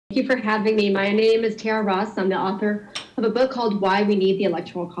Thank you for having me. My name is Tara Ross. I'm the author of a book called Why We Need the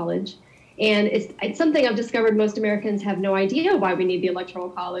Electoral College. And it's something I've discovered most Americans have no idea why we need the Electoral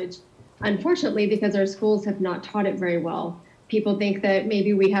College, unfortunately, because our schools have not taught it very well. People think that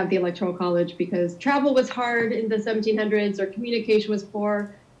maybe we have the Electoral College because travel was hard in the 1700s, or communication was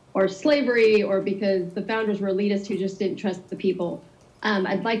poor, or slavery, or because the founders were elitists who just didn't trust the people.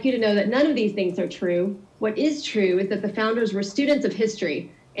 I'd like you to know that none of these things are true. What is true is that the founders were students of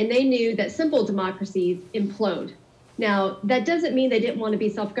history, and they knew that simple democracies implode. Now, that doesn't mean they didn't want to be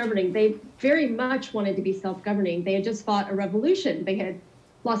self-governing. They very much wanted to be self-governing. They had just fought a revolution. They had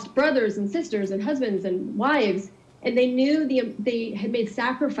lost brothers and sisters and husbands and wives, and they knew they had made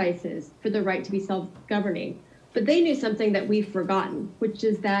sacrifices for the right to be self-governing. But they knew something that we've forgotten, which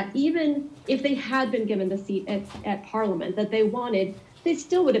is that even if they had been given the seat at Parliament that they wanted, they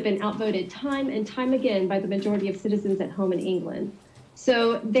still would have been outvoted time and time again by the majority of citizens at home in England.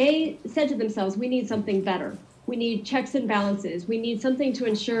 So they said to themselves, we need something better. We need checks and balances. We need something to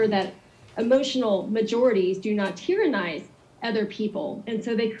ensure that emotional majorities do not tyrannize other people. And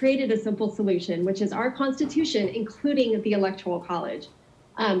so they created a simple solution, which is our Constitution, including the Electoral College.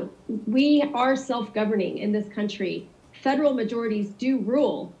 We are self-governing in this country. Federal majorities do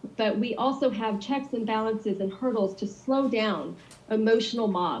rule, but we also have checks and balances and hurdles to slow down emotional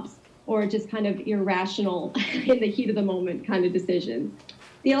mobs or just kind of irrational in the heat of the moment kind of decisions.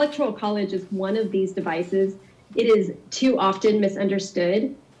 The Electoral College is one of these devices. It is too often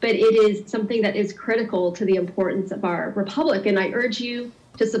misunderstood, but it is something that is critical to the importance of our republic. And I urge you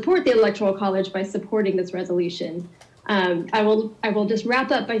to support the Electoral College by supporting this resolution. I will just wrap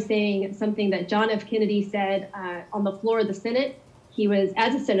up by saying something that John F. Kennedy said on the floor of the Senate. He was,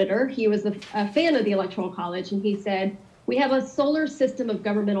 as a senator, he was a fan of the Electoral College, and he said, we have a solar system of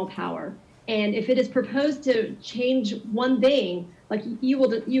governmental power. And if it is proposed to change one thing, like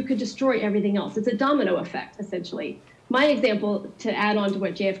you could destroy everything else. It's a domino effect, essentially. My example, to add on to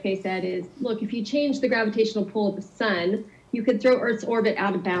what JFK said, is, look, if you change the gravitational pull of the sun, you could throw Earth's orbit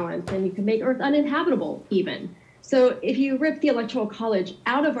out of balance, and you could make Earth uninhabitable even. So if you rip the Electoral College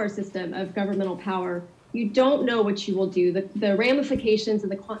out of our system of governmental power, you don't know what you will do. The ramifications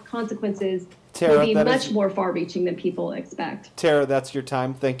and the consequences will be much more far-reaching than people expect. Tara, that's your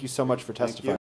time. Thank you so much for testifying.